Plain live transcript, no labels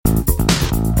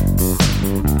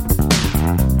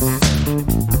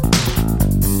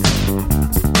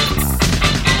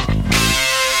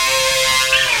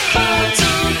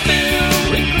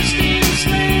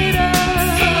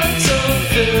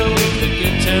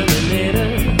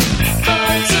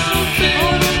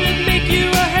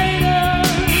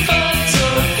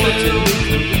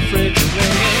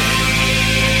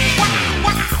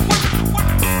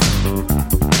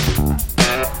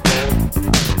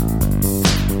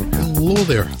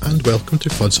Hello there, and welcome to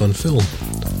Fuds on Film.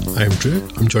 I'm Drew,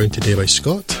 I'm joined today by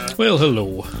Scott. Well,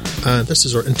 hello. And this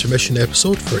is our intermission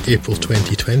episode for April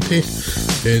 2020,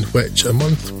 in which, a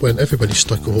month when everybody's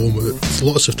stuck at home with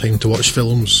lots of time to watch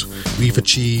films, we've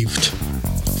achieved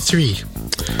 3.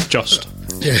 Just.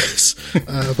 Yes.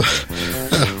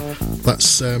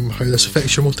 That's how this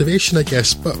affects your motivation, I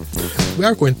guess. But we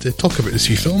are going to talk about the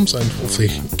 3 films and hopefully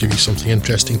give you something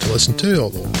interesting to listen to,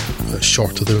 although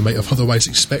shorter than we might have otherwise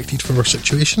expected for our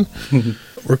situation.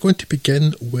 We're going to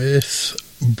begin with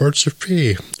Birds of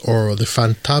Prey, or the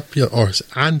Fantabulous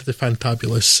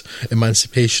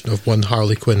Emancipation of One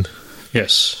Harley Quinn.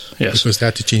 Yes. Because they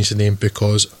had to change the name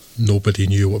because nobody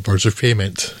knew what Birds of Prey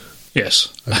meant.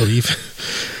 Yes. I believe.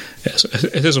 Yes,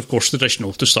 it is of course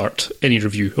traditional to start any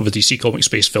review of a DC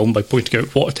Comics-based film by pointing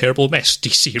out what a terrible mess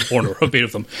DC and Warner have made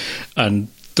of them, and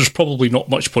there's probably not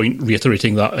much point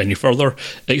reiterating that any further,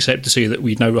 except to say that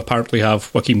we now apparently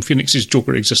have Joaquin Phoenix's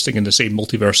Joker existing in the same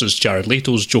multiverse as Jared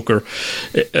Leto's Joker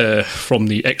from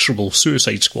the execrable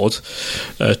Suicide Squad,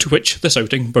 to which this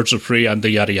outing, Birds of Prey and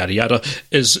the yada yada yada,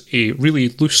 is a really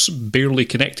loose, barely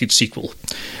connected sequel.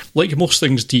 Like most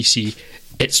things DC,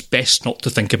 it's best not to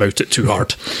think about it too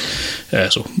hard.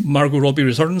 So Margot Robbie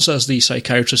returns as the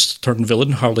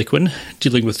psychiatrist-turned-villain Harley Quinn,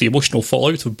 dealing with the emotional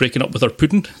fallout of breaking up with her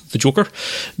puddin, the Joker.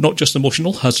 Not just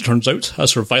emotional, as it turns out,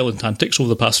 as her violent antics over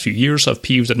the past few years have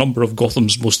peeved a number of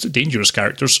Gotham's most dangerous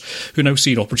characters, who now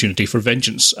see an opportunity for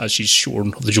vengeance as she's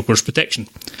shorn of the Joker's protection.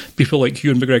 People like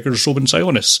Ewan McGregor's Roman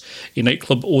Sionis, a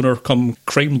nightclub owner come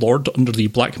crime lord under the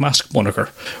Black Mask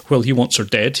moniker. While he wants her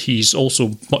dead, he's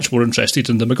also much more interested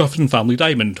in the MacGuffin family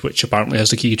diamond, which apparently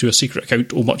has the key to a secret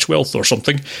account of much wealth or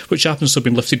something, which happens to have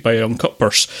been lifted by a young cut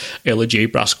purse, Ella J.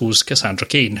 Brasco's Cassandra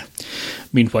Cain.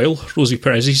 Meanwhile, Rosie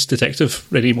Perez's detective,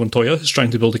 Renee Montoya, is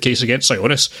trying to build a case against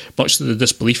Sionis, much to the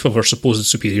disbelief of her supposed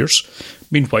superiors.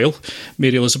 Meanwhile,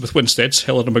 Mary Elizabeth Winstead's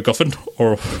Helena MacGuffin,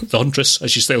 or the Huntress,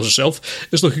 as she styles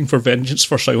herself, is looking for vengeance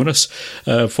for Sionis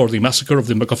for the massacre of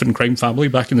the MacGuffin crime family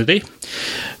back in the day.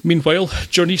 Meanwhile,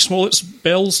 Journey Smollett's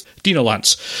Belle's Dina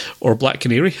Lance, or Black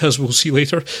Canary, as we'll see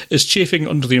later, is chafing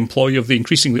under the employ of the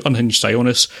increasingly unhinged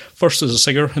Sionis, first as a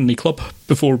singer in the club,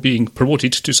 before being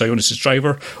promoted to Sionis'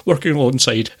 driver, working alongside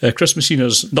Chris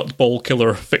Messina's nutball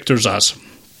killer Victor Zsasz.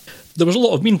 There was a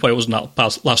lot of meanwhiles in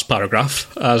that last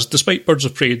paragraph, as despite Birds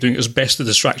of Prey doing its best to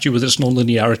distract you with its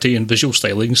non-linearity and visual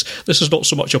stylings, this is not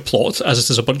so much a plot as it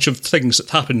is a bunch of things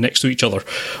that happen next to each other,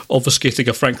 obfuscating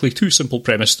a frankly too simple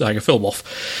premise to hang a film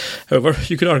off. However,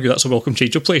 you could argue that's a welcome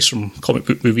change of place from comic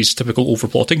book movies' typical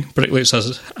overplotting, particularly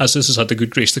as this has had the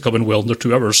good grace to come in well under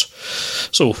 2 hours.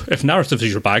 So, if narrative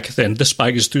is your bag, then this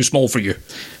bag is too small for you.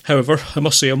 However, I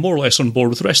must say I'm more or less on board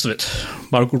with the rest of it.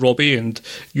 Margot Robbie and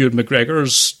Ewan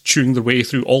McGregor's chewing their way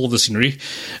through all of the scenery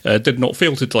did not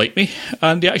fail to delight me,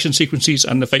 and the action sequences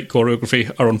and the fight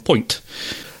choreography are on point.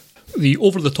 The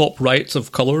over-the-top riot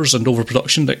of colours and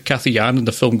overproduction that Cathy Yan in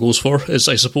the film goes for is,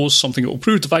 I suppose, something that will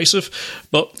prove divisive,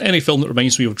 but any film that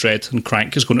reminds me of Dredd and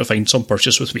Crank is going to find some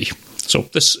purchase with me. So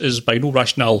this is by no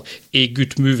rationale a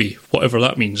good movie, whatever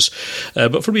that means.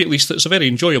 But for me at least, it's a very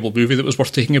enjoyable movie that was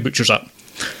worth taking a butcher's at.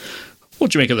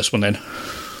 What do you make of this one then?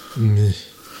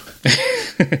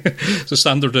 It's a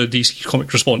standard DC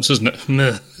comic response, isn't it?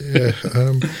 Meh. Yeah.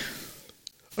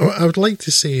 I would like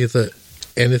to say that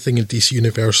anything in DC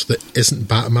Universe that isn't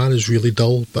Batman is really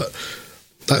dull, but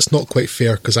that's not quite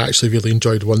fair because I actually really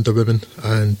enjoyed Wonder Woman,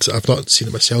 and I've not seen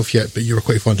it myself yet, but you were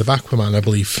quite fond of Aquaman, I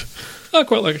believe. I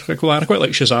quite like Aquaman. I quite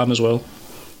like Shazam as well.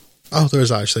 Oh, there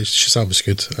is actually. Shazam was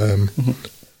good.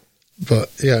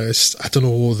 But yeah, I don't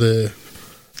know, the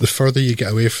further you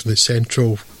get away from the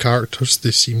central characters,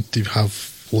 they seem to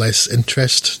have less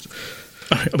interest.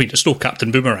 I mean, it's no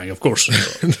Captain Boomerang, of course.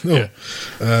 No. Yeah.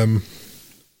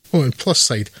 And plus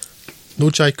side, no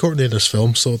Jai Courtney in this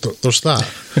film, so there's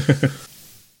that.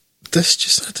 This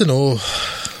just, I don't know.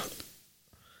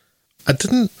 I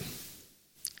didn't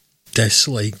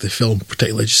dislike the film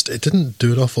particularly. It didn't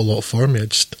do an awful lot for me.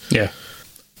 Yeah.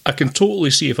 I can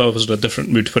totally see if I was in a different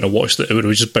mood when I watched it, it would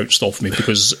have just bounced off me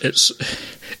because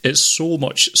it's so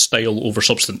much style over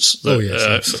substance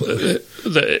that,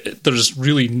 that there's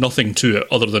really nothing to it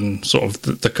other than sort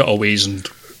of the cutaways and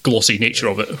glossy nature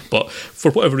of it. But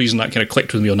for whatever reason, that kind of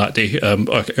clicked with me on that day.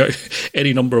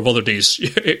 Any number of other days,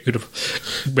 it could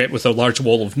have went with a large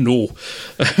wall of no.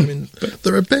 I mean,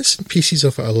 there are bits and pieces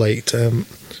of it I liked.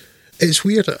 It's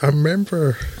weird. I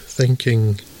remember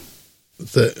thinking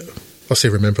that.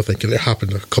 It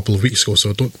happened a couple of weeks ago,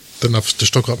 so I didn't have to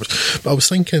struggle that much. But I was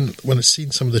thinking, when I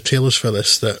seen some of the trailers for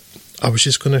this, that I was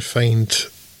just going to find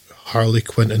Harley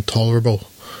Quinn intolerable.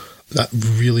 That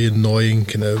really annoying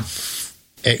kind of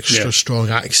extra strong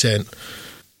accent.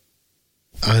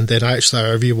 And then I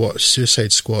rewatched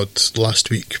Suicide Squad last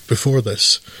week before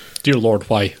this. Dear Lord,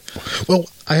 why? Well,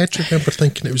 I actually remember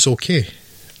thinking it was okay.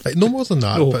 Like, no more than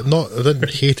that, but I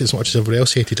didn't hate it as much as everybody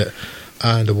else hated it.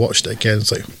 And I watched it again.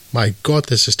 It's like, my God,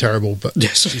 this is terrible, but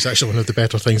it's actually one of the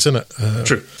better things in it.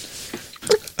 True.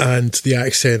 And the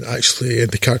accent actually,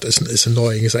 and the character isn't as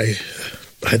annoying as I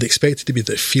had expected to be,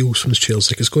 that it feels from the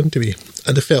trailers like it's going to be.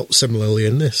 And it felt similarly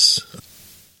in this.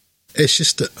 It's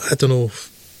just that, I don't know,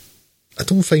 I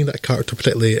don't find that character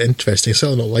particularly interesting. It's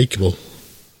certainly not likeable.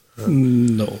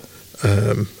 No.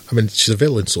 I mean, she's a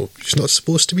villain, so she's not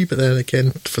supposed to be, but then again,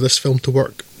 for this film to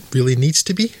work, really needs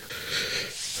to be.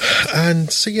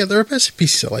 And so, yeah, there are bits and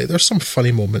pieces I like. There's some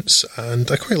funny moments,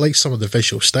 and I quite like some of the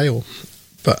visual style.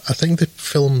 But I think the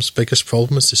film's biggest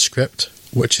problem is the script,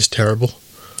 which is terrible.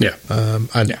 Yeah.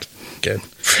 Again,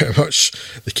 pretty much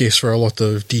the case for a lot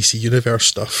of DC Universe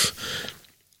stuff.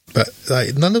 But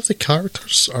none of the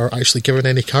characters are actually given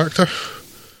any character.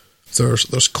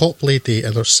 There's Cop Lady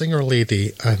and there's Singer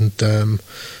Lady and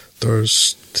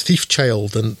there's Thief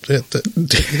Child, and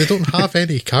they don't have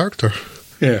any character.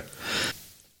 Yeah.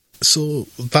 So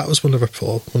that was one of the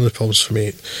problems for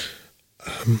me.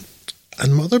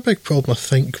 And my other big problem, I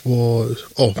think,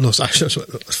 was... Oh, no, actually,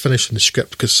 I was finishing the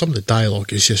script, because some of the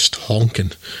dialogue is just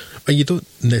honking. I mean, you don't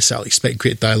necessarily expect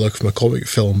great dialogue from a comic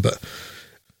film, but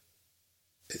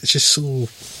it's just so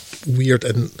weird,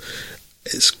 and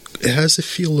it has the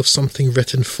feel of something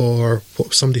written for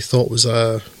what somebody thought was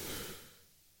a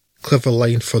clever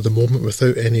line for the moment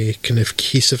without any kind of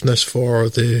cohesiveness for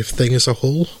the thing as a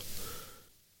whole.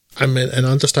 I mean, and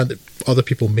I understand that other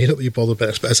people may not be bothered by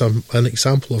this, but as an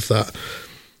example of that,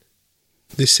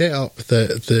 they set up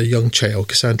the young child,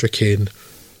 Cassandra Cain,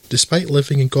 despite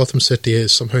living in Gotham City,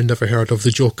 has somehow never heard of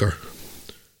the Joker,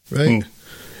 right?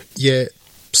 Yet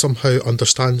somehow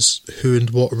understands who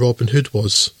and what Robin Hood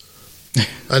was,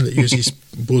 and it uses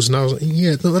bows and arrows.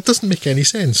 Yeah, that doesn't make any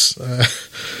sense.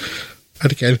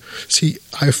 And again, see,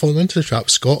 I've fallen into the trap,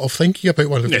 Scott, of thinking about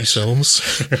one of these films.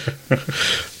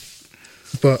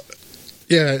 But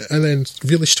yeah, and then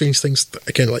really strange things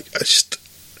again. Like,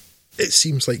 it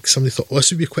seems like somebody thought,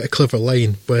 this would be quite a clever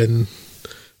line when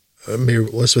Mary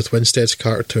Elizabeth Winstead's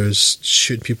character is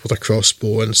shooting people with a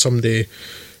crossbow, and somebody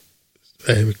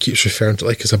keeps referring to it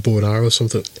like as a bow and arrow or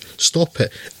something. Stop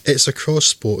it! It's a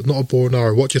crossbow, not a bow and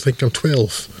arrow. What do you think? I'm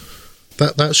 12.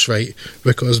 That's right,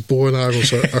 because bow and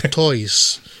arrows are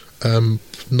toys,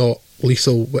 not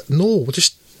lethal. No,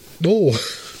 just no.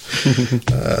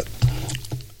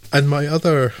 And my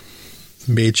other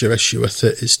major issue with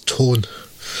it is tone.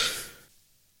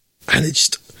 And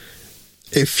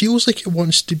it feels like it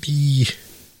wants to be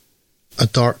a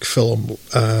dark film,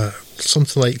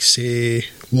 something like, say,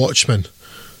 Watchmen,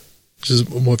 which is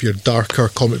more of your darker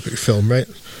comic book film, right?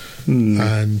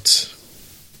 And,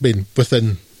 I mean,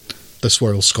 within this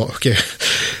world, Scott, okay.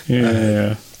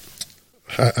 Yeah.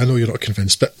 I know you're not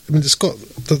convinced, but I mean,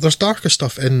 there's darker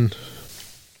stuff in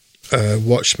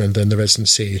Watchmen than there is in,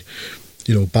 say,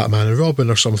 Batman and Robin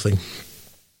or something.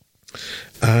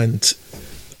 And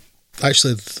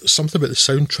actually, something about the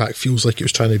soundtrack feels like it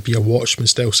was trying to be a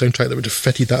Watchmen-style soundtrack that would have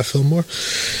fitted that film more.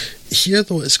 Here,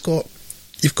 though,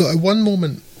 you've got at one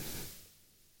moment,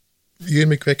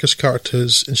 Ewan McGregor's character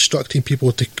is instructing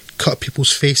people to cut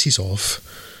people's faces off,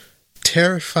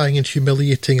 terrifying and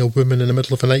humiliating a woman in the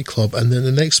middle of a nightclub, and then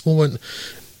the next moment,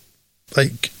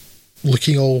 like,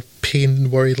 looking all pained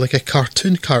and worried like a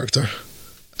cartoon character.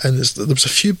 And there was a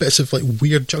few bits of like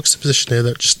weird juxtaposition there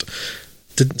that just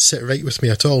didn't sit right with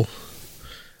me at all.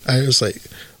 And it was like,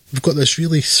 we've got this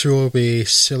really throwaway,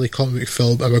 silly comic book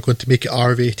film, and we're going to make it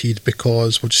R-rated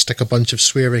because we'll just stick a bunch of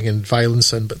swearing and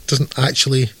violence in, but it doesn't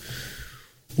actually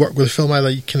work with the film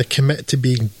either. You kind of commit to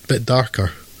being a bit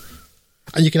darker.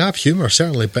 And you can have humour,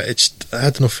 certainly, but I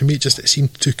don't know, for me, it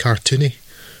seemed too cartoony,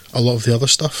 a lot of the other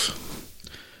stuff.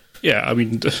 Yeah, I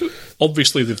mean,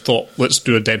 obviously they've thought, let's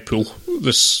do a Deadpool.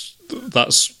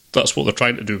 That's what they're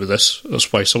trying to do with this.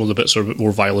 That's why some of the bits are a bit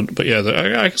more violent. But yeah,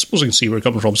 I suppose I can see where it's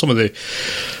coming from. Some of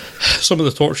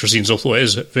the torture scenes, although it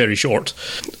is very short,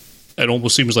 it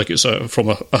almost seems like it's from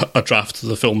a draft of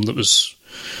the film that was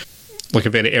like a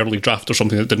very early draft or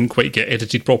something that didn't quite get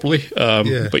edited properly.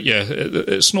 But yeah,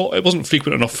 it wasn't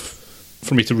frequent enough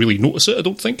for me to really notice it, I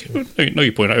don't think. Now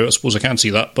you point out, I suppose I can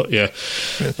see that, but yeah.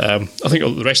 I think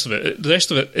the rest of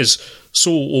it is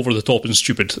so over the top and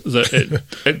stupid that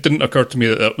it didn't occur to me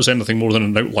that was anything more than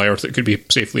an outlier that could be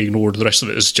safely ignored. The rest of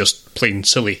it is just plain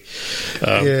silly.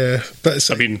 But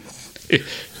I mean,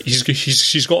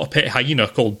 she's got a pet hyena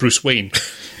called Bruce Wayne.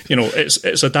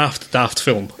 it's a daft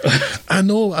film. I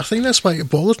know. I think that's why it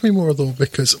bothers me more, though,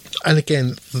 because, and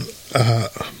again,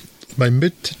 my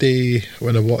mood today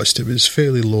when I watched it was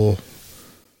fairly low.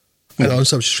 And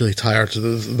honestly, I was just really tired.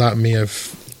 That may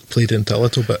have played into a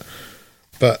little bit.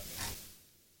 But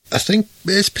I think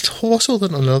it's possible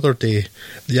that on another day,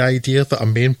 the idea that a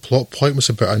main plot point was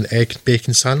about an egg and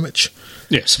bacon sandwich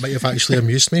might have actually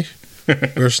amused me.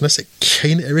 Whereas in this, it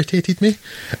kind of irritated me.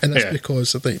 And that's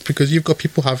because, I think, because you've got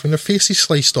people having their faces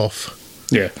sliced off.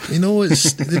 Yeah. They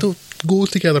don't go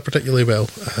together particularly well.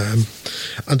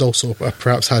 And also, I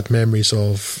perhaps had memories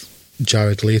of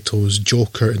Jared Leto's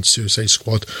Joker in Suicide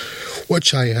Squad,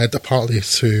 which I had, apparently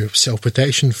through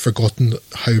self-protection, forgotten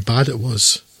how bad it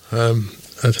was.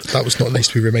 And that was not nice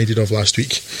to be reminded of last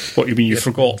week. What you mean? You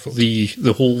forgot the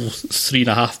whole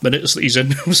 3.5 minutes that he's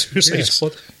in Suicide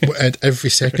Squad? And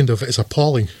every second of it is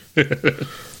appalling.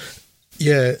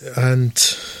 Yeah,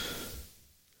 and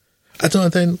I don't know.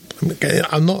 Then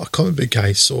I'm not a comic book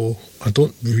guy, so I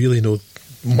don't really know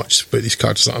much about these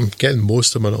characters. I'm getting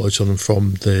most of my knowledge on them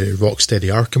from the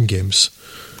Rocksteady Arkham games.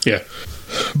 Yeah.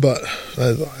 But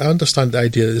I understand the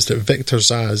idea is that Victor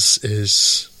Zsasz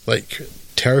is like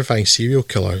terrifying serial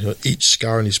killer. Each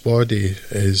scar on his body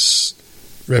is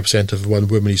representative of one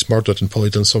woman he's murdered and probably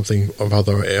done something or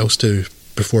other else to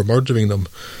before murdering them.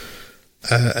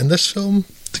 In this film,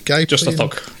 the guy just playing, a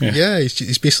thug. Yeah,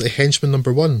 he's basically henchman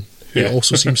number one, who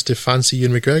also seems to fancy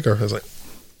Ewan McGregor. I was like,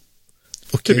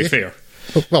 okay. To be fair.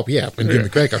 Well, yeah, I mean, Ewan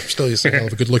McGregor still is a hell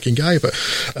of a good-looking guy, but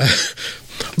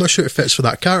I'm not sure it fits for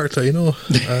that character,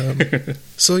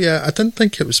 So yeah, I didn't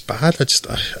think it was bad.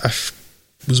 I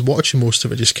was watching most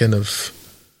of it just kind of,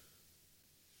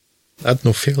 I don't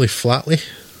know, fairly flatly.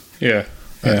 Yeah.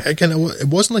 Again, it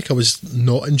wasn't like I was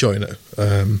not enjoying it,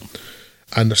 and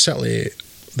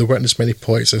there weren't as many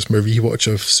points as my rewatch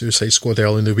of Suicide Squad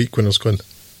early in the week when I was going,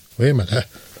 wait a minute,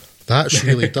 that's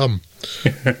really dumb.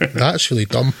 That's really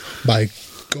dumb. My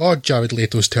God, Jared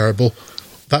Leto's terrible.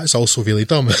 That is also really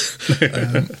dumb.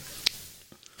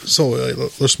 So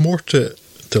there's more to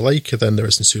like than there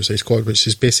is in Suicide Squad, which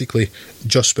is basically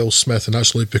just Will Smith, and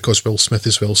actually because Will Smith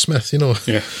is Will Smith,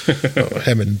 Yeah.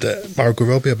 Him and Margot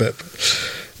Robbie a bit.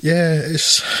 Yeah,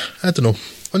 I don't know.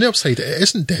 On the upside, it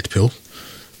isn't Deadpool.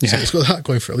 Yeah. So it's got that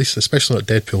going for at least, especially not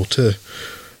Deadpool 2.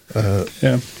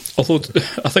 Yeah. Although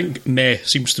I think meh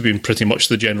seems to be pretty much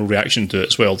the general reaction to it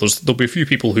as well. There'll be a few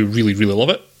people who really, really love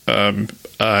it,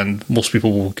 and most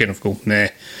people will kind of go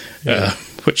meh,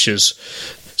 which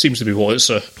seems to be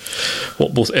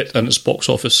what both it and its box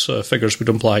office figures would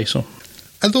imply. So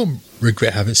I don't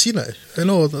regret having seen it. I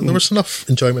know there was enough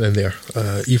enjoyment in there,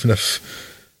 even if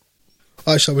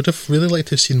actually I would have really liked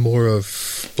to have seen more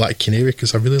of Black Canary,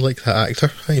 because I really like that actor.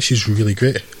 I think she's really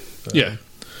great. Yeah,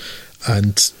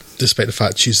 and despite the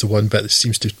fact she's the one bit that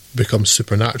seems to become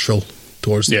supernatural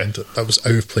towards the end, that was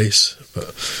out of place.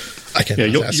 But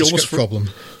again, that's a script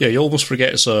problem. Yeah, you almost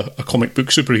forget it's a comic book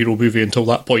superhero movie until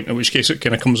that point, in which case it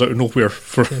kind of comes out of nowhere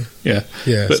for bit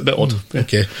odd.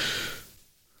 Okay.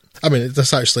 I mean,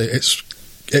 this actually,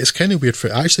 it's kind of weird for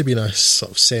it actually being a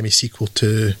sort of semi-sequel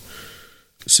to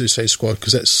Suicide Squad,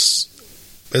 because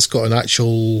it's got an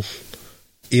actual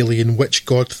alien witch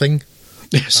god thing.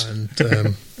 Yes. And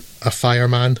a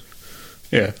fireman.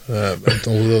 Yeah. And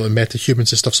all the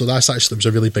metahumans and stuff. So that's actually was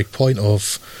a really big point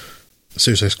of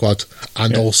Suicide Squad,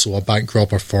 and also a bank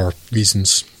robber for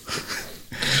reasons.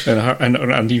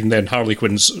 And even then, Harley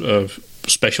Quinn's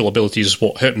special abilities is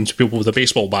what hitting people with a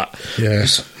baseball bat. Yeah,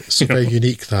 it's very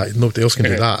unique that nobody else can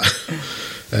do that.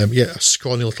 A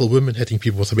scrawny little woman hitting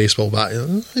people with a baseball bat.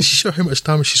 Is she sure how much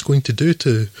damage she's going to do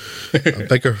to a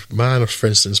bigger man, for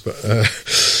instance? But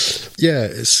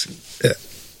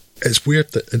it's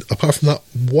weird that apart from that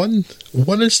one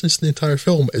instance in the entire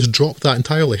film, it's dropped that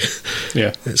entirely.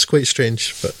 Yeah, it's quite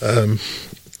strange. But I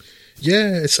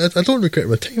don't regret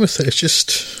my time with it. It's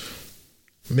just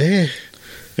meh.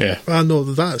 Yeah, I know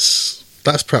that's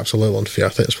perhaps a little unfair. I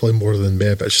think it's probably more than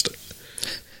meh, but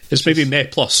it's maybe meh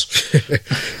plus.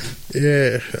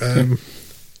 Yeah.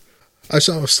 I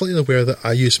was slightly aware that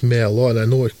I use meh a lot, and I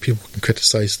know people can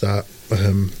criticise that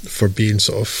for being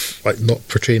sort of like not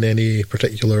portraying any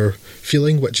particular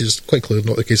feeling, which is quite clearly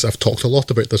not the case. I've talked a lot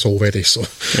about this already, so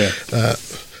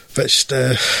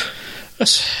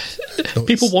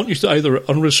people want you to either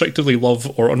unrestrictedly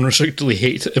love or unrestrictedly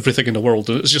hate everything in the world,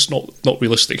 and it's just not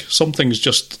realistic. Some things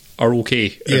just are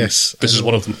okay. Yes, this is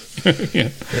one of them.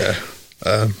 Yeah.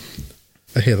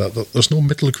 I hear that. There's no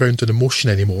middle ground in emotion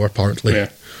anymore, apparently.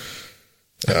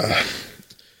 I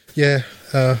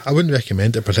wouldn't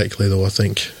recommend it particularly, though. I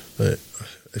think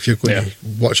if you're going to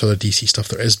watch other DC stuff,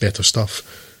 there is better stuff.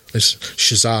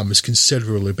 Shazam is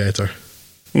considerably better.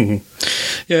 Mm-hmm.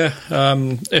 Yeah,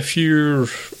 if you're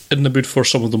in the mood for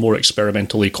some of the more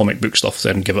experimentally comic book stuff,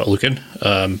 then give it a look in.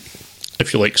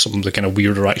 If you like some of the kind of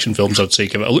weirder action films, I'd say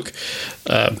give it a look.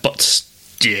 But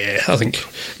yeah, I think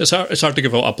it's hard to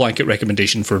give out a blanket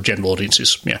recommendation for general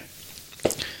audiences. Yeah.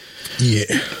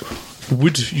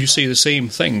 Would you say the same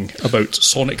thing about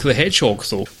Sonic the Hedgehog,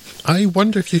 though? I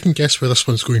wonder if you can guess where this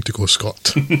one's going to go,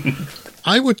 Scott.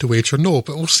 I would wager no,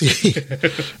 but we'll see.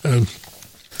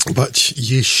 But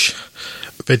yeesh,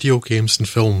 video games and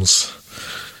films,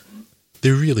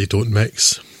 they really don't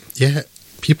mix. Yet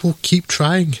people keep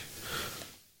trying.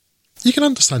 You can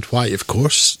understand why, of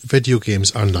course. Video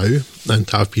games are now, and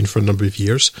have been for a number of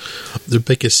years, the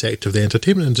biggest sector of the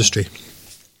entertainment industry.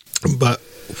 But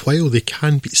while they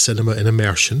can beat cinema in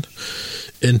immersion,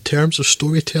 in terms of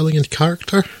storytelling and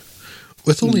character,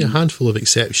 with only a handful of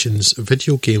exceptions,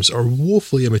 video games are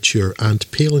woefully immature and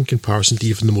pale in comparison to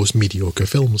even the most mediocre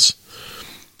films.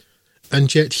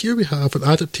 And yet here we have an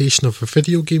adaptation of a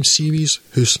video game series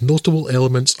whose notable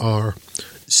elements are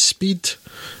speed,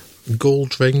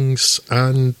 gold rings,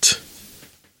 and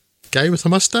guy with a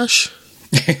moustache.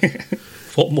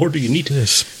 What more do you need?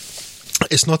 Yes.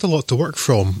 It's not a lot to work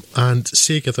from, and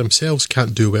Sega themselves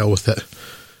can't do well with it.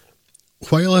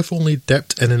 While I've only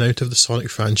dipped in and out of the Sonic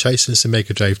franchise since the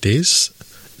Mega Drive days,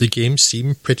 the games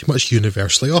seem pretty much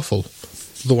universally awful.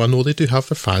 Though I know they do have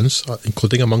their fans,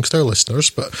 including amongst our listeners,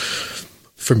 but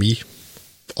for me,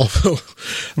 awful.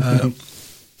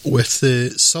 With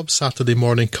the sub-Saturday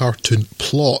morning cartoon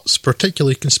plots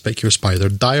particularly conspicuous by their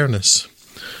direness.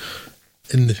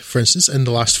 For instance, in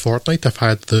the last fortnight, I've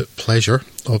had the pleasure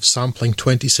of sampling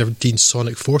 2017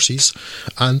 Sonic Forces,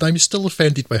 and I'm still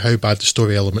offended by how bad the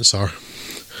story elements are.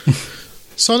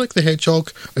 Sonic the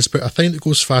Hedgehog is about a thing that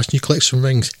goes fast and you collect some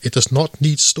rings. It does not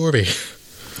need story.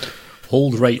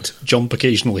 Hold right, jump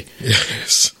occasionally.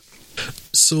 Yes.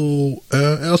 So,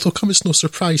 it'll come as no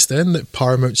surprise then that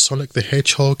Paramount's Sonic the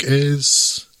Hedgehog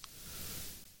is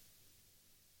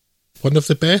one of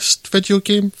the best video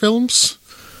game films.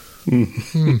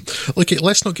 Look,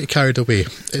 let's not get carried away.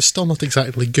 It's still not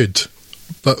exactly good,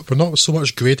 but we're not so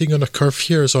much grading on a curve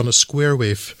here as on a square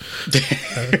wave.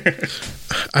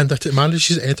 And that it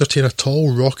manages to entertain at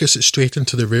all rockets it straight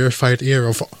into the rarefied air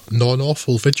of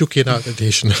non-awful video game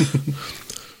adaptation.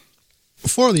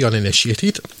 For the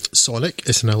uninitiated, Sonic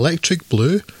is an electric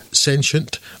blue,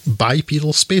 sentient,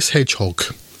 bipedal space hedgehog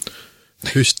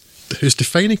whose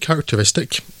defining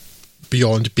characteristic,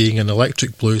 beyond being an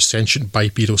electric blue sentient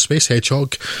bipedal space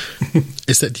hedgehog,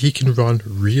 is that he can run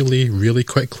really, really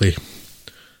quickly.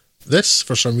 This,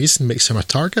 for some reason, makes him a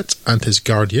target, and his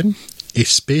guardian, a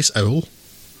space owl,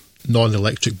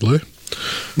 non-electric blue,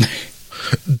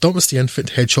 dumps the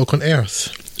infant hedgehog on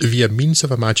Earth via means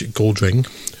of a magic gold ring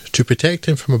to protect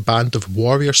him from a band of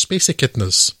warrior space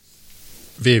echidnas,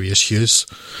 various hues.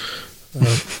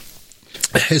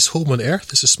 His home on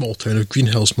Earth is a small town of Green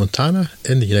Hills, Montana,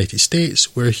 in the United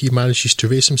States, where he manages to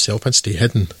raise himself and stay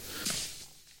hidden.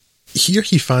 Here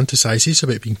he fantasises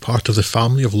about being part of the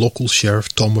family of local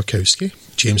Sheriff Tom Wachowski,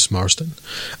 James Marsden,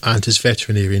 and his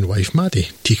veterinarian wife Maddie,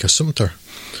 Tika Sumter.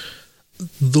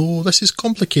 Though this is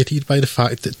complicated by the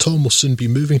fact that Tom will soon be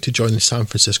moving to join the San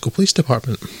Francisco Police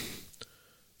Department.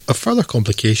 A further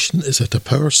complication is that a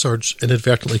power surge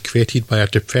inadvertently created by a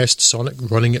depressed Sonic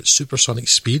running at supersonic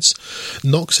speeds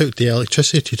knocks out the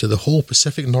electricity to the whole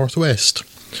Pacific Northwest,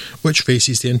 which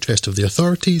raises the interest of the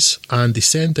authorities, and they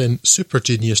send in super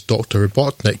genius Dr.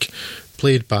 Robotnik,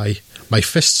 played by My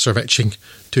Fists Are Itching,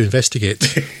 to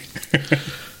investigate.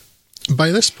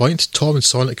 By this point, Tom and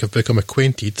Sonic have become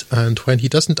acquainted, and when he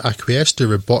doesn't acquiesce to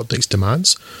Robotnik's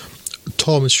demands,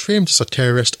 Tom is framed as a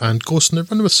terrorist and goes on a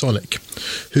run with Sonic,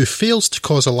 who fails to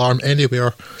cause alarm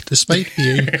anywhere, despite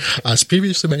being, as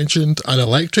previously mentioned, an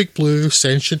electric blue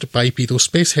sentient bipedal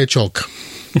space hedgehog.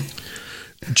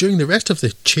 During the rest of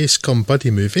the Chase Come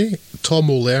Buddy movie, Tom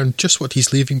will learn just what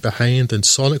he's leaving behind, and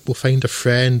Sonic will find a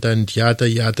friend, and yada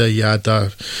yada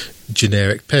yada,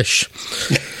 generic pish.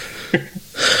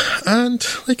 And,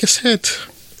 like I said,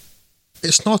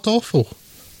 it's not awful.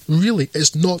 Really,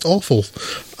 it's not awful,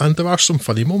 and there are some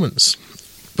funny moments.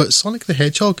 But Sonic the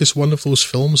Hedgehog is one of those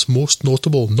films most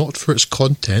notable not for its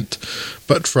content,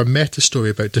 but for a meta-story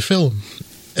about the film.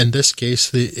 In this case,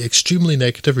 the extremely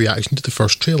negative reaction to the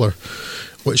first trailer,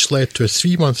 which led to a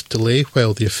 3-month delay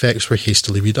while the effects were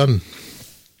hastily redone.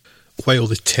 While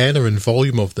the tenor and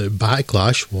volume of the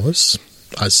backlash was,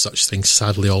 as such things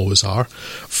sadly always are,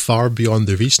 far beyond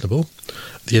the reasonable,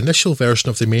 the initial version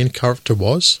of the main character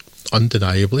was,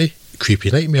 undeniably,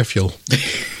 creepy nightmare fuel.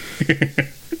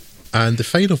 And the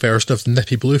final version of the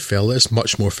nippy blue fella is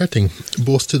much more fitting,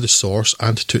 both to the source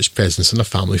and to its presence in a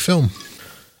family film.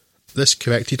 This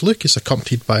corrected look is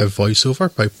accompanied by a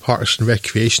voiceover by Parks and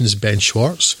Recreation's Ben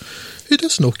Schwartz, who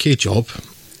does an okay job.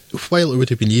 While it would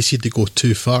have been easy to go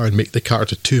too far and make the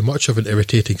character too much of an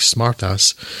irritating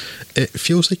smartass, it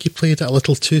feels like he played it a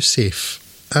little too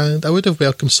safe, and I would have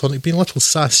welcomed Sonic being a little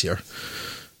sassier.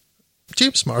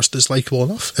 James Marsden is likeable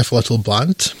enough, if a little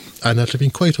bland, and I'd have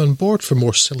been quite on board for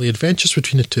more silly adventures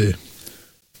between the two.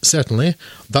 Certainly,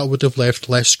 that would have left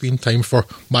less screen time for,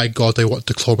 my God, I want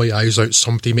to claw my eyes out,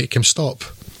 somebody make him stop.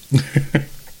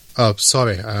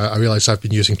 Sorry, I realise I've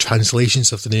been using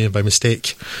translations of the name by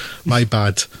mistake. My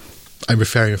bad. I'm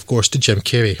referring, of course, to Jim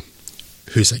Carrey,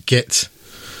 who's a git.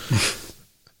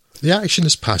 The action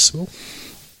is passable.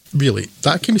 Really,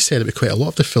 that can be said about quite a lot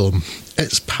of the film.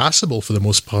 It's passable for the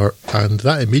most part, and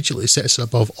that immediately sets it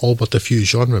above all but a few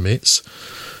genre mates.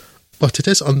 But it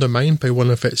is undermined by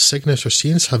one of its signature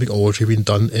scenes having already been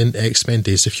done in X-Men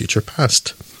Days of Future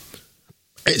Past.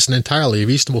 It's an entirely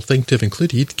reasonable thing to have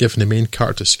included, given the main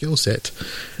character's skill set,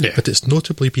 but it's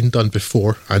notably been done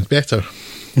before and better.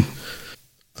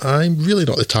 I'm really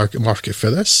not the target market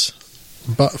for this,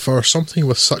 but for something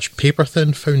with such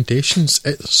paper-thin foundations,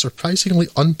 it's surprisingly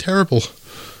unterrible.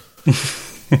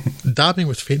 Dabbing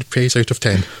with faint praise out of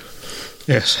 10.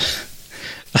 Yes.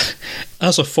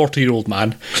 As a 40-year-old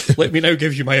man, let me now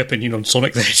give you my opinion on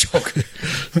Sonic the Hedgehog,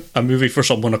 a movie for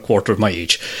someone a quarter of my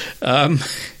age.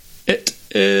 It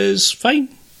is fine.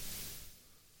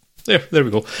 There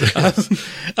we go.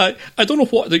 I don't know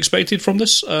what I expected from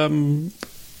this. When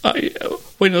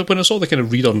I saw the kind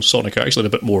of read on Sonic, I actually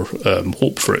had a bit more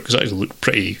hope for it, because it actually looked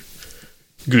pretty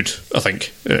good, I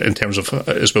think, in terms of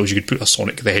as well as you could put a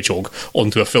Sonic the Hedgehog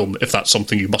onto a film if that's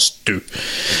something you must do.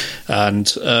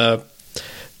 And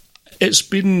it's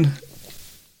been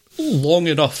long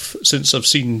enough since I've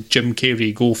seen Jim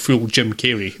Carrey go full Jim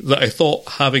Carrey that I thought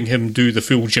having him do the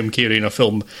full Jim Carrey in a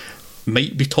film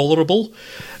might be tolerable.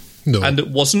 No. And it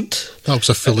wasn't. That was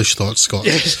a foolish thought, Scott.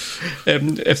 Yes.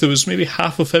 If there was maybe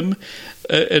half of him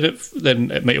in it, then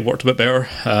it might have worked a bit better.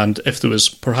 And if there was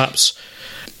perhaps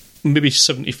maybe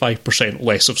 75%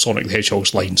 less of Sonic the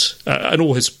Hedgehog's lines. I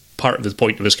know his part of the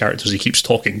point of his character is he keeps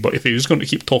talking, but if he was going to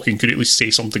keep talking, could he at least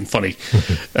say something funny?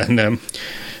 And I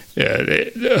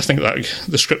think that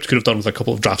the script could have done with a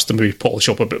couple of drafts to maybe polish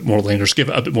up a bit more liners, give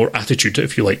it a bit more attitude,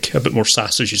 if you like, a bit more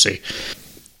sass, as you say.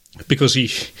 Because he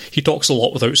talks a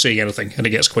lot without saying anything, and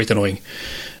it gets quite annoying.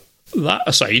 That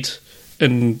aside,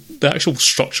 in the actual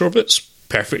structure of it's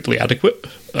perfectly adequate.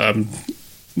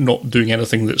 Not doing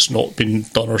anything that's not been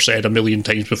done or said a million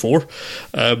times before,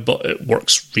 but it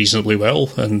works reasonably well.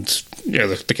 And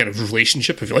the kind of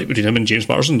relationship, if you like, between him and James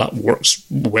Marsden, that works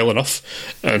well enough,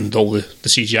 and all the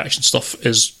CG action stuff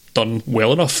is done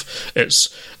well enough.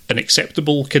 It's an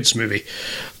acceptable kids movie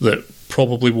that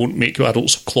probably won't make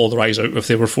adults claw their eyes out if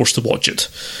they were forced to watch it.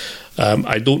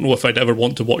 I don't know if I'd ever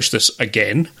want to watch this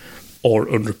again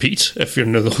or on repeat. If you're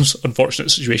in those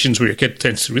unfortunate situations where your kid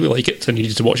tends to really like it and you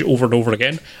need to watch it over and over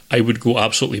again, I would go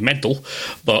absolutely mental.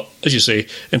 But as you say,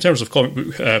 in terms of comic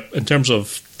book, in terms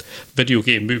of video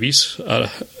game movies,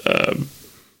 one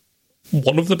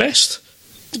of the best.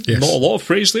 Yes. Not a lot of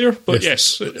praise there, but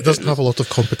yes. It doesn't have a lot of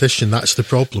competition, that's the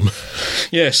problem.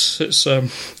 Yes, it's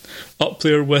up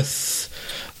there with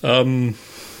Mortal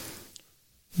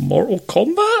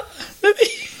Kombat, maybe?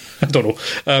 I don't know.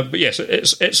 But yes,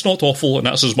 it's not awful, and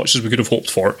that's as much as we could have hoped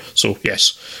for, so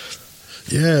yes.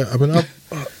 Yeah, I mean,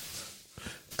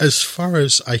 as far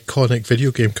as iconic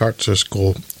video game characters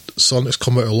go, Sonic's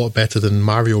come out a lot better than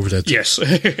Mario did. Yes.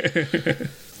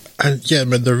 And yeah, I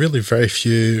mean, there are really very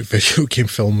few video game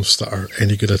films that are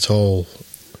any good at all.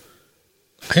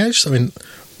 I mean,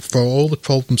 for all the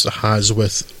problems it has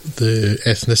with the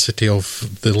ethnicity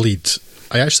of the lead,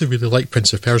 I actually really like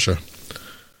Prince of Persia.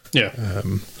 Yeah.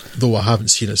 Though I haven't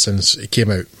seen it since it came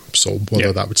out, so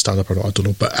whether that would stand up or not, I don't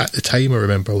know. But at the time, I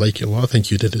remember liking it a lot. I think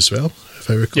you did as well, if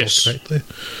I recall correctly.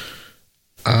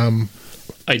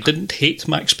 I didn't hate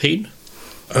Max Payne.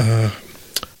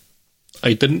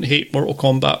 I didn't hate Mortal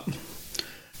Kombat.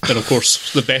 And of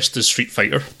course, the best is Street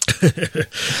Fighter.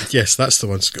 Yes, that's the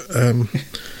one.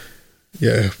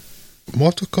 Yeah.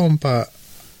 Mortal Kombat,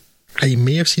 I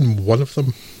may have seen one of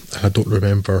them, and I don't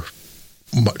remember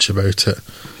much about it.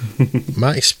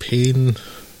 Max Payne,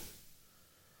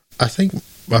 I think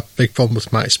my big problem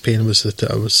with Max Payne was that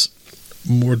I was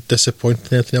more disappointed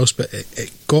than anything else, but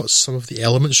it got some of the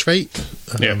elements right.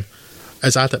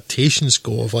 As adaptations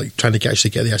go, of like trying to actually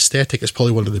get the aesthetic, it's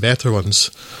probably one of the better ones.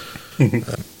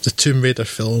 The Tomb Raider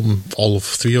film, all of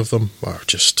three of them are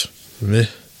just meh.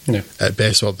 Yeah. At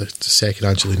best, or the second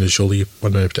Angelina Jolie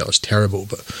one in particular is terrible.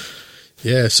 But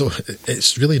yeah, so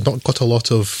it's really not got a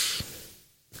lot of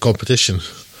competition.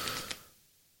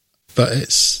 But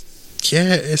it's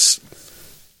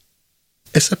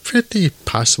a pretty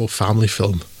passable family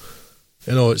film.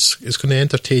 You know, it's going to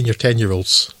entertain your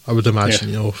 10-year-olds, I would imagine.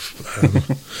 You know,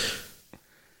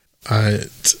 and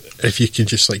if you can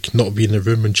just like not be in the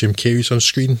room when Jim Carrey's on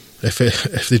screen, if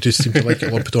they do seem to like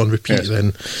it, lump it on repeat,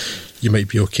 then you might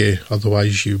be okay.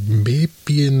 Otherwise, you may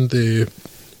be in the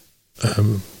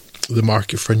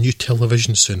market for a new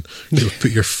television soon. You'll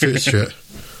put your foot through it.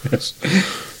 Yes.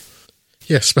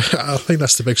 Yes, but I think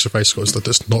that's the big surprise, Scott, is that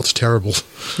it's not terrible.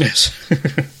 Yes.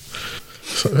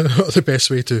 So, not the best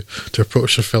way to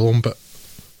approach a film, but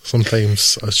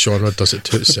sometimes a genre does it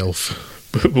to itself.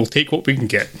 We'll take what we can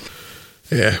get.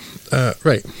 Yeah.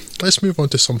 Right. Let's move on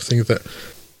to something that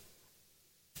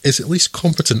is at least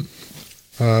competent.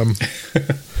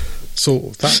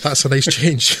 So that's a nice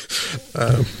change.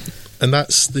 And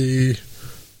that's the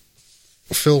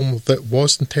film that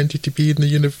was intended to be in the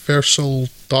Universal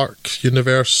Dark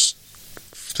Universe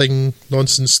thing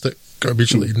nonsense that got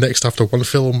immediately next after one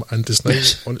film and is now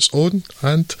on its own,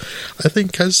 and I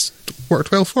think has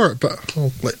worked well for it. But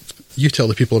I'll let you tell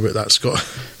the people about that, Scott.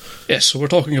 Yes, so we're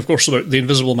talking, of course, about The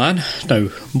Invisible Man. Now,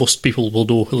 most people will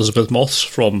know Elizabeth Moss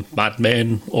from Mad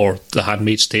Men or The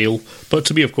Handmaid's Tale, but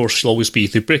to me, of course, she'll always be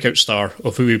the breakout star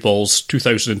of Uwe Ball's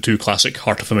 2002 classic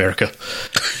Heart of America.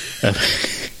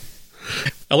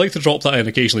 I like to drop that in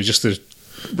occasionally just to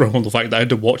bring on the fact that I had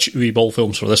to watch Uwe Ball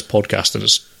films for this podcast, and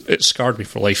it's scarred me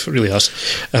for life. It really has.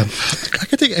 I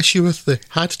can take issue with the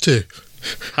had to.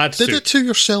 Did it to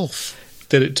yourself.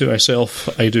 Did it to myself,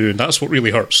 I do, and that's what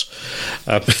really hurts.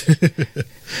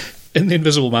 In The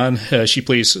Invisible Man, she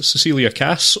plays Cecilia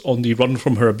Cass on the run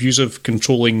from her abusive,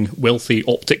 controlling, wealthy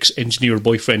optics engineer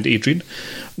boyfriend Adrian,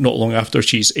 not long after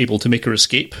she's able to make her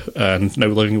escape, and now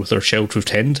living with her childhood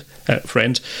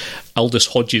friend, Aldous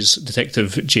Hodges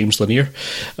detective James Lanier,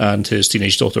 and his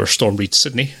teenage daughter Stormbreed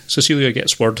Sydney. Cecilia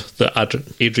gets word that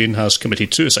Adrian has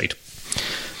committed suicide.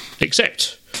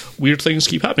 Except, weird things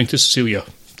keep happening to Cecilia.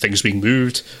 Things being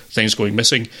moved, things going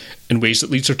missing, in ways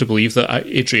that leads her to believe that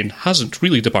Adrian hasn't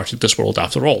really departed this world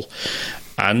after all.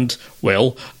 And,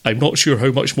 well, I'm not sure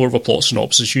how much more of a plot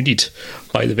synopsis you need.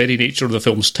 By the very nature of the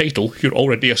film's title, you're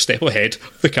already a step ahead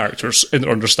of the characters in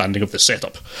their understanding of the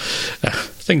setup.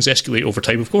 Things escalate over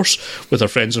time, of course, with her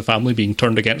friends and family being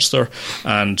turned against her,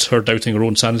 and her doubting her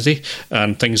own sanity,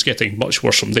 and things getting much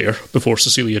worse from there, before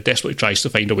Cecilia desperately tries to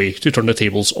find a way to turn the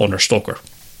tables on her stalker.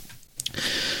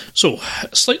 So,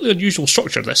 slightly unusual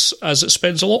structure this, as it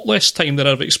spends a lot less time than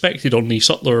I've expected on the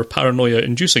subtler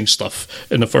paranoia-inducing stuff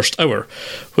in the first hour,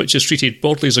 which is treated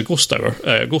broadly as a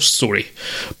ghost story,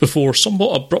 before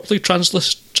somewhat abruptly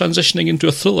transitioning into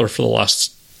a thriller for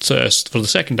the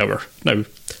second hour. Now,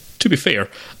 to be fair,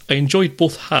 I enjoyed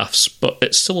both halves, but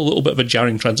it's still a little bit of a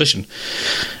jarring transition.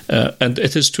 And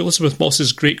it is to Elizabeth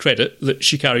Moss's great credit that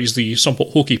she carries the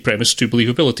somewhat hokey premise to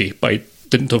believability by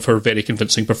dint of her very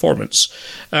convincing performance,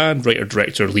 and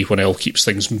writer-director Leigh Whannell keeps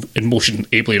things in motion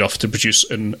ably enough to produce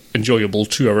an enjoyable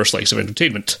 2-hour slice of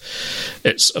entertainment.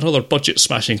 It's another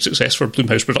budget-smashing success for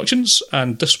Blumhouse Productions,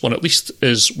 and this one at least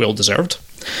is well-deserved.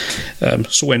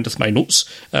 So endeth my notes.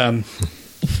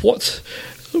 What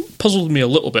puzzled me a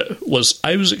little bit was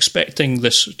I was expecting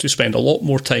this to spend a lot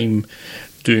more time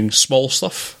doing small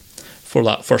stuff for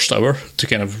that first hour to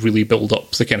kind of really build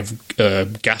up the kind of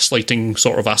gaslighting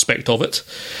sort of aspect of it.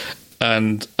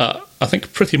 And I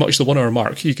think pretty much the 1 hour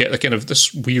mark, you get a kind of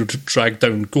this weird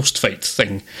drag-down ghost fight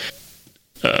thing.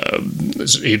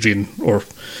 As Adrian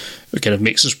kind of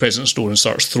makes his presence known and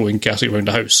starts throwing Cassie around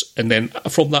the house. And then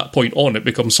from that point on, it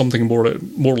becomes something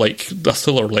more like a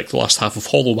thriller, like the last half of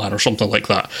Hollow Man or something like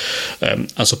that,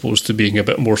 as opposed to being a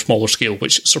bit more smaller scale,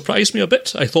 which surprised me a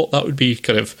bit. I thought that would be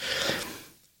kind of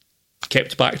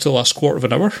kept back to the last quarter of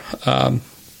an hour.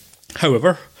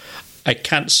 However, I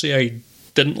can't say I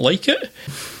didn't like it.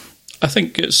 I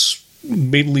think it's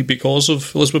mainly because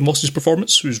of Elizabeth Moss's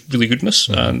performance, who's really good in this,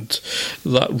 and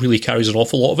that really carries an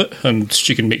awful lot of it, and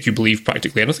she can make you believe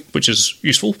practically anything, which is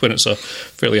useful when it's a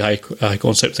fairly high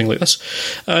concept thing like this.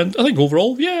 And I think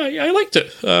overall, yeah, I liked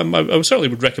it. I certainly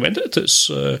would recommend it. It's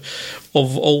of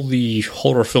all the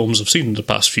horror films I've seen in the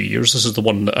past few years, this is the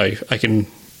one that I can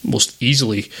most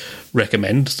easily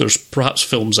recommend. There's perhaps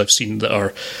films I've seen that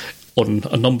are on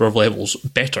a number of levels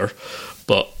better,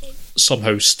 but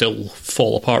somehow still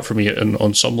fall apart for me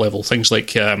on some level. Things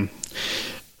like Get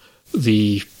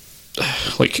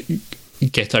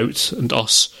Out and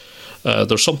Us.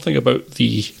 There's something about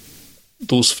the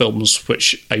those films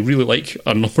which I really like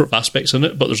a number of aspects in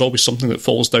it, but there's always something that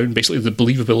falls down. Basically, the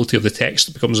believability of the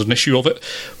text becomes an issue of it,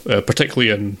 particularly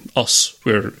in Us,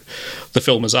 where the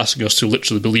film is asking us to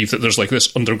literally believe that there's like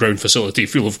this underground facility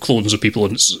full of clones of people,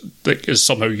 and that is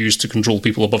somehow used to control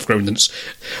people above ground. And it's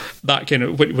that kind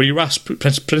of, when you're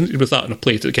presented with that in a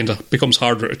plate, it kind of becomes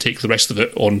harder to take the rest of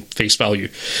it on face value,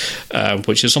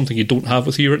 which is something you don't have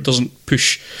with here. It doesn't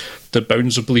push the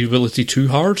bounds of believability too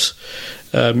hard.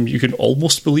 You can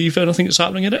almost believe anything that's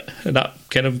happening in it, and that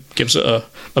kind of gives it a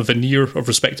veneer of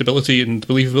respectability and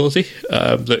believability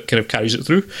that kind of carries it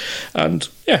through. And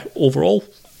yeah, overall,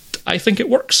 I think it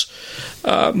works.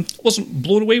 Wasn't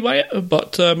blown away by it,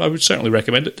 but I would certainly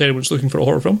recommend it to anyone who's looking for a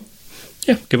horror film.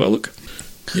 Yeah, give it a look.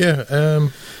 Yeah,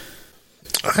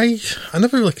 I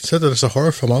never really considered it as a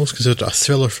horror film. I always considered it a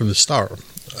thriller from the start.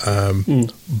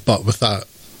 But with that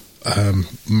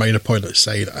minor point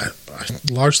outside, I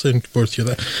largely on board with you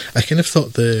that I kind of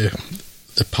thought the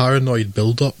paranoid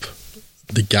build-up,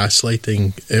 the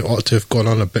gaslighting, it ought to have gone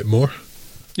on a bit more.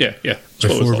 Yeah.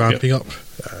 Before ramping up.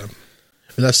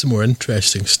 And that's the more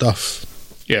interesting stuff.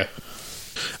 Yeah.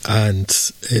 And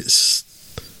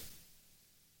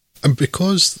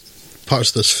because parts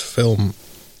of this film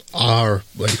are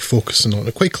like focusing on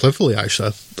it quite cleverly, actually,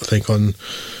 I think, on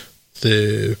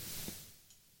the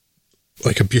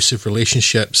like abusive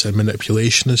relationships and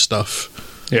manipulation and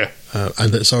stuff. Yeah.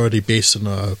 And it's already based on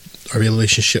a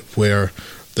relationship where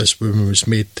this woman was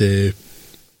made to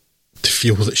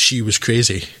feel that she was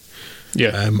crazy.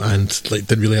 Yeah. And like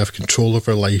didn't really have control of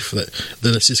her life. That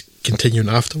this is continuing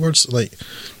afterwards. Like,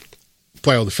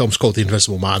 while the film's called The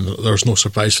Invisible Man, there's no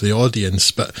surprise for the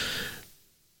audience, but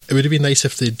it would have been nice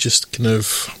if they'd just kind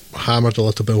of hammered a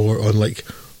little bit more on like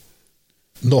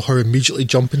not her immediately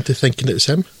jumping to thinking it was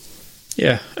him.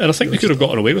 Yeah, and I think they could have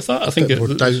gotten away with that. I think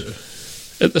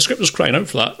the script was crying out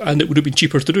for that, and it would have been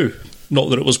cheaper to do. Not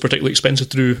that it was particularly expensive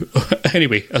to do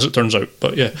anyway, as it turns out,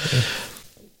 but yeah.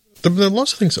 There are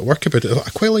lots of things that work about it. I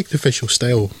quite like the visual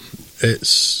style.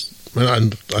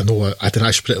 And I know I didn't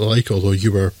actually particularly like it, although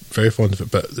you were very fond of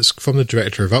it, but it's from the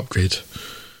director of Upgrade.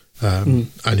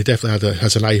 And he definitely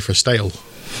has an eye for style.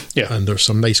 Yeah. And there's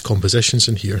some nice compositions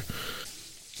in here.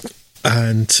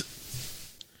 And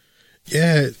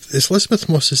yeah, it's Elizabeth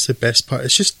Moss is the best part.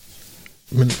 It's just,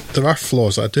 I mean, there are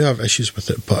flaws. I do have issues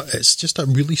with it, but it's just a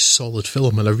really solid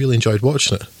film, and I really enjoyed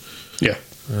watching it. Yeah.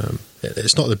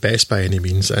 It's not the best by any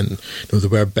means, and there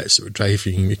were bits that were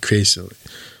driving me crazy.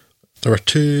 There were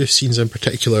two scenes in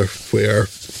particular where,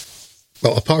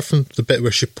 well, apart from the bit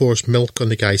where she pours milk on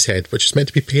the guy's head, which is meant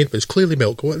to be paint, but it's clearly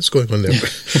milk. What's going on there?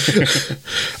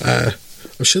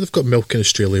 I'm sure they've got milk in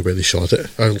Australia where they shot it,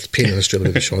 or paint in Australia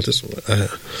where they shot it.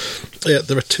 Yeah,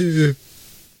 there were two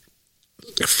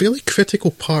fairly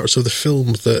critical parts of the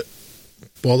film that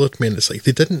bothered me, and it's like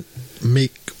they didn't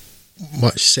make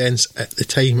much sense at the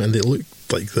time, and they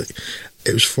looked like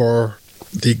it was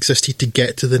they existed to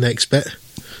get to the next bit.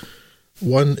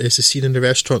 One is the scene in the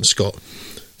restaurant, Scott,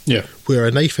 where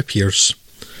a knife appears,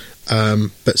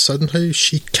 but somehow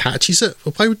she catches it.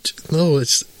 Well, why would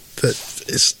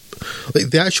it's like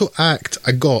the actual act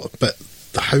I got, but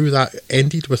how that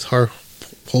ended with her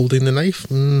holding the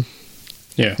knife, no,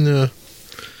 that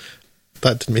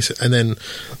didn't make sense. And then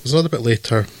there's another bit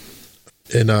later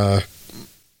in a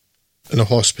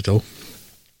hospital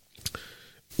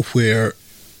where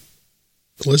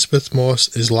Elizabeth Moss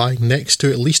is lying next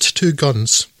to at least two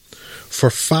guns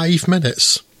for 5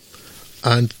 minutes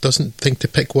and doesn't think to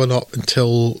pick one up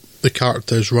until the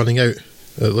character is running out.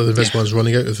 The invisible one's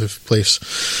running out of the place.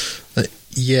 That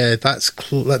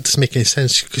doesn't make any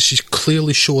sense, because she's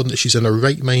clearly shown that she's in her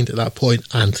right mind at that point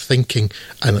and thinking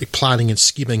and like planning and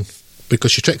scheming,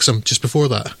 because she tricks him just before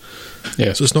that.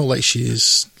 Yeah. So it's not like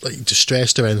she's like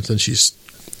distressed or anything. She's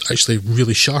actually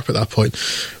really sharp at that point.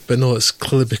 But no, it's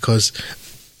clearly because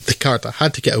the character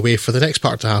had to get away for the next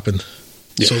part to happen.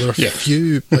 Yeah. So there are a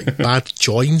few like bad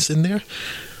joins in there.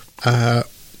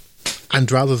 And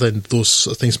rather than those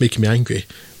sort of things making me angry,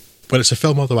 when it's a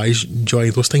film otherwise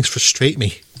enjoying, those things frustrate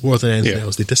me more than anything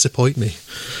else. They disappoint me.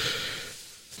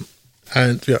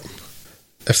 And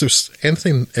if there's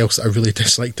anything else that I really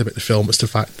disliked about the film, it's the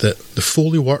fact that the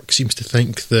Foley work seems to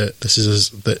think that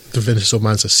that the Invisible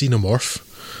Man's a xenomorph,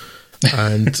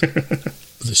 and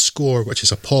the score, which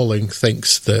is appalling,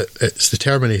 thinks that it's the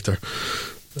Terminator.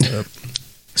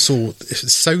 So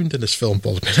sound in this film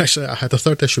bothered me. Actually, I had a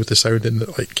third issue with the sound in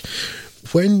that, like,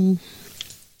 when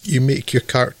you make your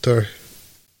character,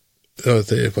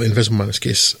 the Invisible Man in this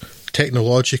case,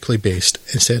 technologically based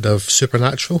instead of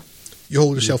supernatural, You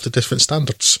hold yourself to different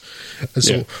standards. And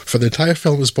so for the entire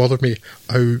film, it was bothered me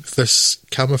how this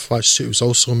camouflage suit was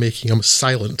also making him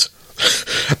silent.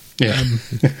 Yeah.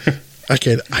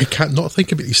 Again, I can't not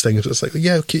think about these things. It's like,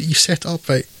 yeah, okay, you set up,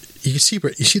 right? You see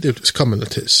that it's coming.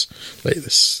 That it's like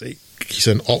this. Like, he's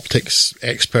an optics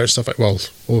expert and stuff. Like, well,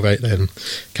 all right then,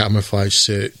 camouflage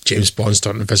suit, James Bond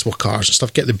starting invisible cars and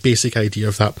stuff. Get the basic idea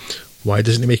of that. Why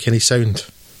doesn't it make any sound?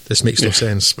 This makes no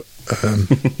sense.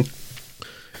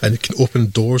 And it can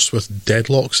open doors with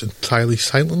deadlocks entirely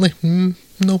silently.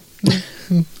 No.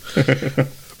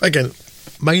 Again,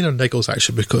 minor niggles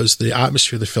actually, because the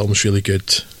atmosphere of the film is really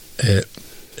good.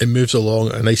 It moves along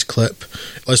at a nice clip.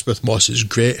 Elizabeth Moss is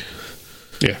great.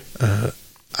 Yeah.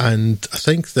 And I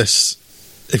think this,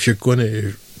 if you're going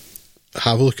to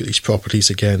have a look at these properties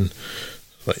again,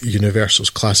 like Universal's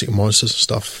classic monsters and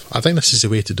stuff, I think this is the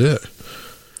way to do it.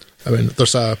 I mean,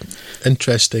 there's a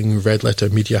interesting Red Letter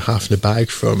Media half in the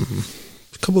bag from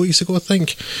a couple of weeks ago, I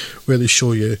think, where they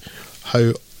show you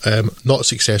how not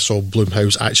successful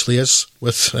Blumhouse actually is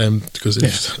with, because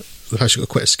they've actually got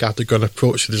quite a scattergun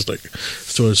approach. There's like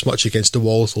throwing as much against the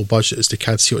wall with low budget as they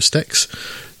can see what sticks.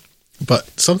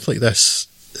 But something like this,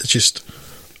 it's just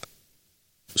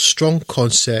strong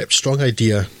concept, strong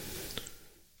idea,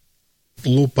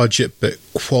 low budget but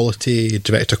quality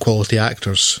director, quality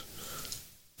actors,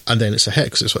 and then it's a hit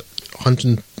because it's what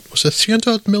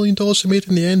 $300 million they made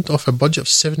in the end off a budget of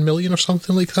 $7 million or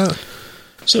something like that.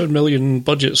 $7 million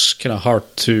budget's kind of hard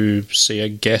to say, I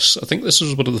guess. I think this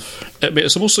is one of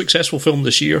it's the most successful film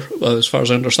this year, as far as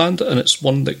I understand, and it's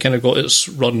one that kind of got its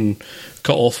run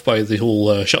cut off by the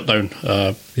whole shutdown,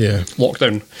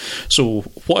 lockdown. So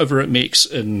whatever it makes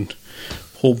in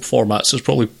home formats is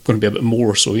probably going to be a bit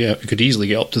more. So yeah, it could easily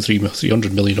get up to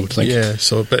 300 million, I would think. Yeah,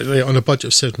 so but on a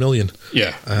budget of $7 million.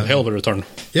 Yeah, a hell of a return.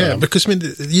 Yeah, because I mean,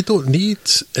 you don't need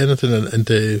anything in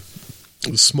the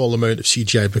small amount of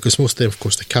CGI, because most of them, of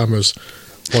course, the cameras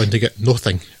wanting to get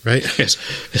nothing, right? Yes,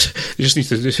 you just need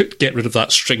to get rid of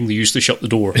that string they used to shut the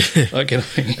door. That kind of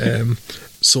thing.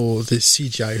 So the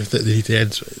CGI that they need to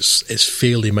end is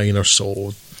fairly minor,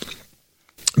 so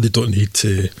they don't need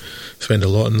to spend a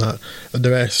lot on that. And the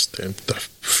rest, they're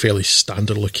fairly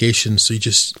standard locations, so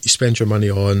you spend your money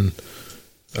on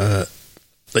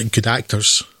like good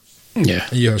actors. Yeah,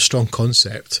 and you have a strong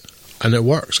concept, and it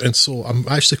works. And so I'm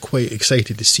actually quite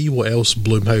excited to see what else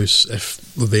Blumhouse, if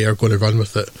they are going to run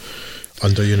with it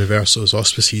under Universal's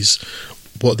auspices,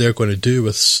 what they're going to do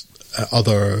with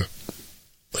other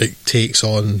like takes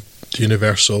on the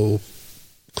Universal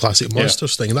classic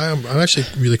monsters thing. And I'm actually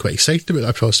really quite excited about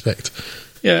that prospect.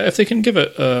 Yeah, if they can give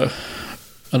it a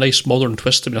nice modern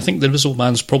twist. I mean, I think The Invisible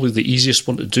Man's probably the easiest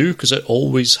one to do, because it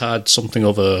always had something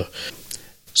of a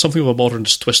modern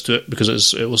twist to it,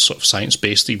 because it was sort of science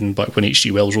based even back when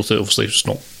H.G. Wells wrote it. Obviously, it's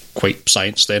not quite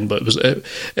science then, but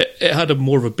it had a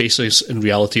more of a basis in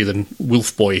reality than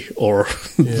Wolf Boy or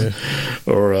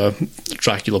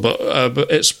Dracula.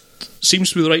 But it seems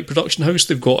to be the right production house.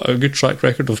 They've got a good track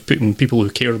record of putting people who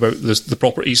care about the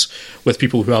properties with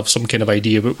people who have some kind of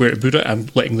idea about where to put it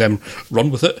and letting them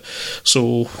run with it.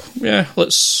 So yeah,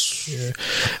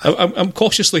 I'm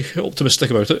cautiously optimistic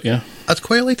about it. Yeah, I'd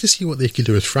quite like to see what they could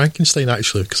do with Frankenstein,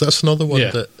 actually, because that's another one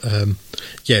that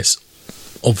yes,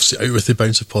 obviously out with the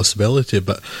bounds of possibility,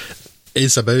 but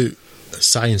is about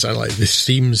science, and like the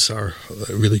themes are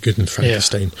really good in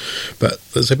Frankenstein, but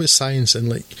it's about science, and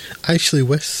like actually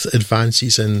with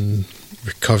advances in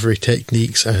recovery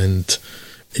techniques and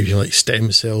maybe like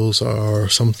stem cells or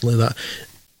something like that,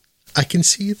 I can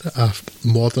see that a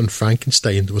modern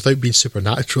Frankenstein, without being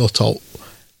supernatural at all,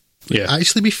 would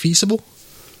actually be feasible.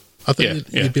 I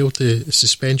think you'd be able to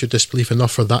suspend your disbelief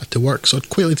enough for that to work, so I'd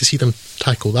quite like to see them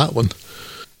tackle that one.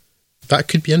 That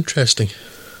could be interesting.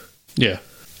 Yeah.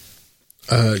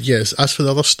 Yes, as for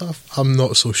the other stuff, I'm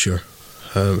not so sure.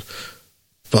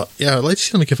 But yeah, I'd like to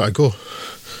see them give it a go.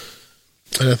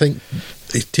 And I think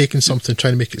they've taken something,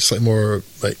 trying to make it slightly more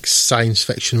like science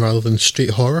fiction rather than straight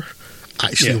horror,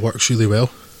 actually works really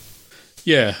well.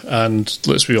 Yeah, and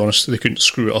let's be honest, they couldn't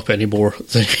screw it up any more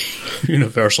than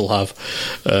Universal have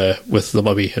with The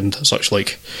Mummy and such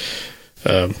like.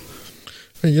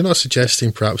 You're not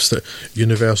suggesting perhaps that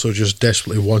Universal just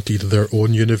desperately wanted their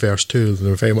own universe too?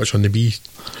 They're very much on the me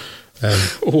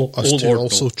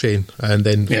train, and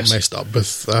then messed up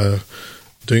with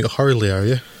doing it hurriedly, are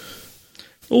you?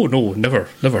 Oh no, never.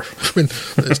 I mean,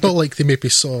 it's not like they maybe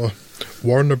saw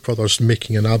Warner Brothers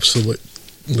making an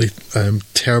absolutely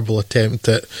terrible attempt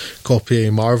at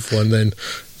copying Marvel and then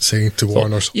saying to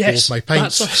Warner, hold my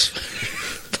pints.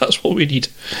 That's what we need.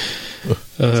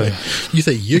 You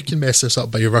think you can mess this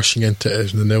up by rushing into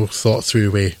it in an ill-thought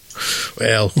through way?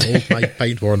 Well, hold my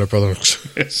pint, Warner Brothers.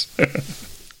 Yes.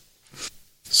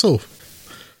 So,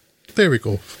 there we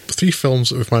go. 3 films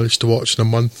that we've managed to watch in a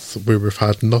month where we've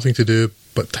had nothing to do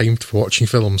but time for watching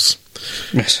films.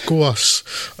 Yes. Go us,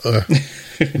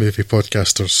 movie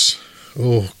podcasters.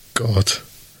 Oh, God.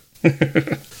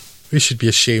 We should be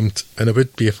ashamed, and I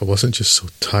would be if I wasn't just so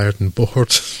tired and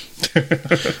bored.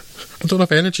 I don't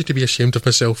have energy to be ashamed of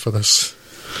myself for this.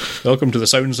 Welcome to the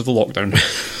sounds of the lockdown.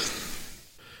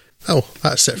 Oh,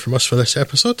 that's it from us for this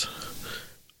episode.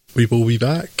 We will be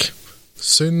back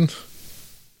soon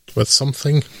with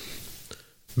something.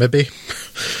 Maybe.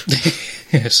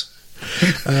 Yes.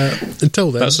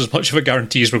 Until then. That's as much of a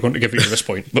guarantee as we're going to give you at this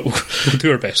point, but we'll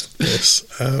do our best. Yes.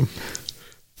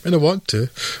 And I want to.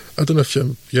 I don't know if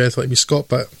you're anything like me, Scott,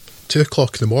 but 2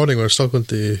 o'clock in the morning when I'm struggling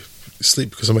to sleep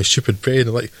because of my stupid brain,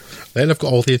 and then I've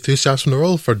got all the enthusiasm in the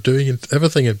world for doing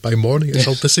everything, and by morning it's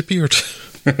all disappeared.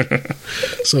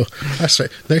 So that's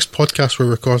right. Next podcast we're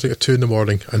recording at 2 in the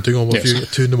morning and doing all my viewing at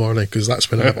 2 in the morning because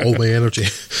that's when I have all my energy.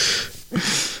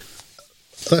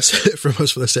 That's it from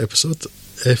us for this episode.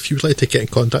 If you'd like to get in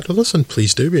contact with us, and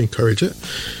please do, we encourage it,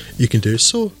 you can do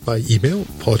so by email,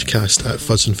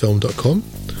 podcast@fudsonfilm.com,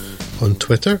 on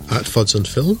Twitter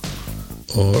 @fudsonfilm,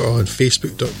 or on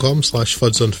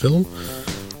facebook.com/fudsonfilm.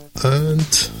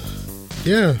 And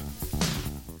yeah,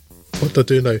 what do I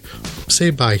do now?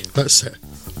 Say bye. That's it.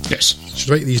 Yes.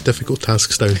 Should write these difficult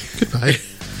tasks down. Goodbye.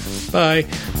 Bye.